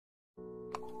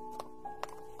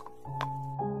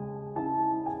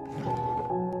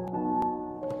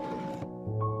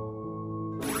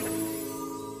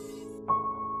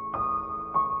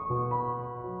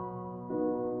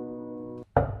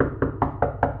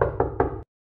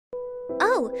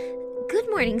Oh, good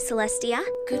morning, Celestia.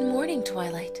 Good morning,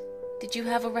 Twilight. Did you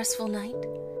have a restful night?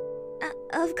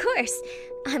 Of course.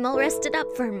 I'm all rested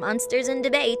up for monsters and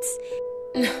debates.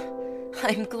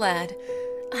 I'm glad.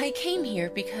 I came here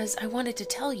because I wanted to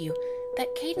tell you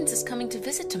that Cadence is coming to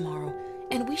visit tomorrow,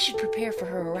 and we should prepare for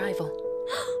her arrival.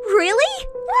 Really?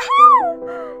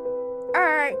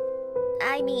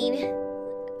 I mean,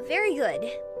 very good.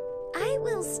 I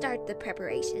will start the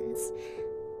preparations.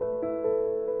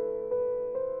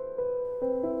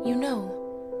 You know,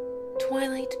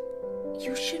 Twilight,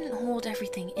 you shouldn't hold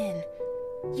everything in.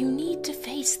 You need to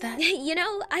face that. You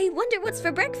know, I wonder what's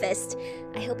for breakfast.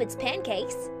 I hope it's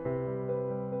pancakes.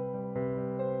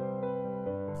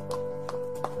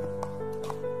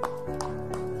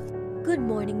 Good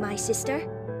morning, my sister.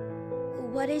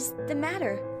 What is the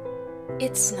matter?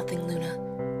 It's nothing, Luna.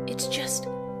 It's just,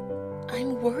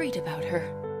 I'm worried about her.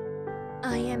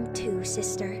 I am too,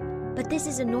 sister. But this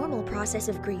is a normal process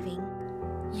of grieving.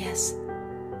 Yes,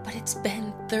 but it's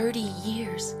been 30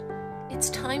 years. It's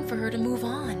time for her to move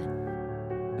on.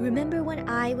 Remember when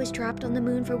I was trapped on the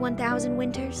moon for 1,000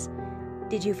 winters?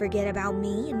 Did you forget about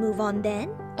me and move on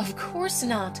then? Of course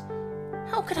not.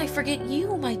 How could I forget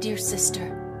you, my dear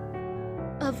sister?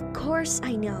 Of course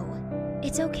I know.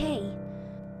 It's okay.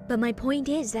 But my point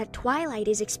is that Twilight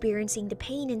is experiencing the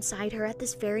pain inside her at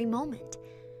this very moment.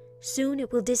 Soon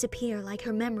it will disappear like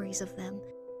her memories of them.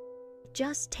 It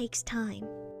just takes time.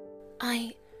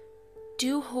 I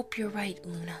do hope you're right,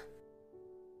 Luna.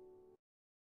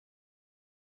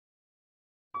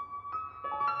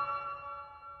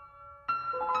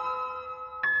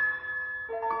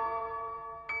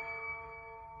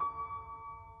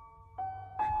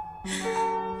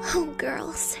 Oh,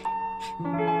 girls.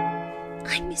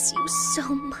 I miss you so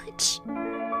much.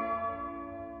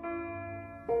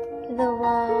 The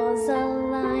walls are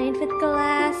lined with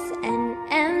glass and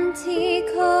empty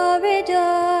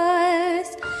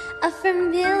corridors, a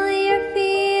familiar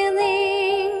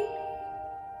feeling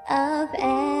of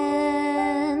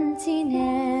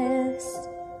emptiness.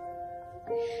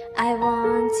 I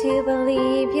want to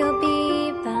believe you'll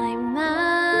be by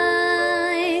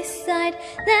my side,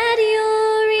 that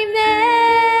you'll remain,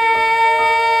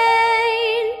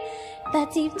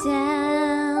 but deep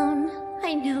down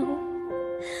I know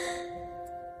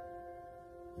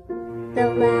the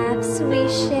laughs we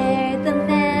shared, the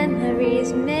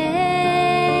memories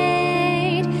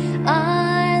made,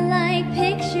 are like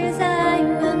pictures I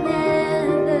will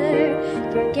never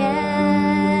forget.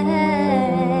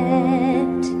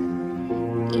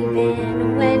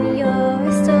 Even when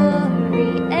your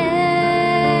story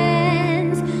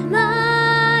ends,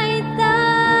 my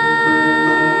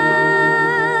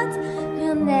thoughts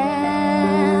will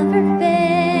never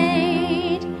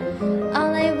fade.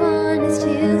 All I want is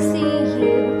to see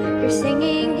you're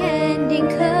singing and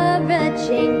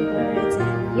encouraging words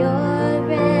and your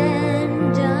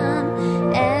random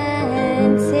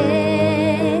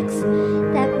antics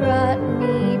that brought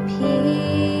me peace.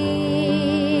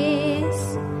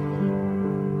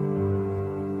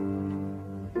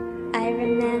 I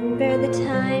remember the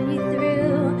time you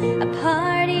threw a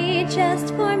party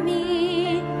just for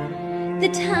me, the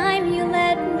time you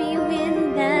let me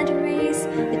win that race,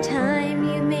 the time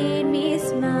you made me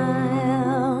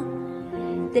smile,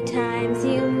 the times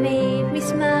you made me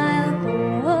smile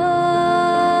for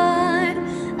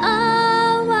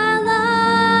all while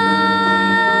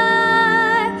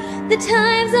the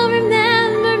times I'll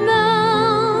remember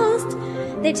most.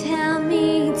 They tell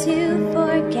me to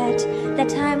forget, that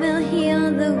time will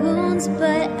heal the wounds,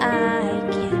 but I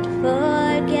can't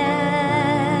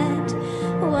forget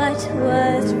what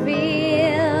was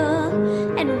real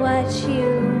and what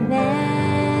you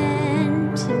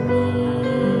meant to me.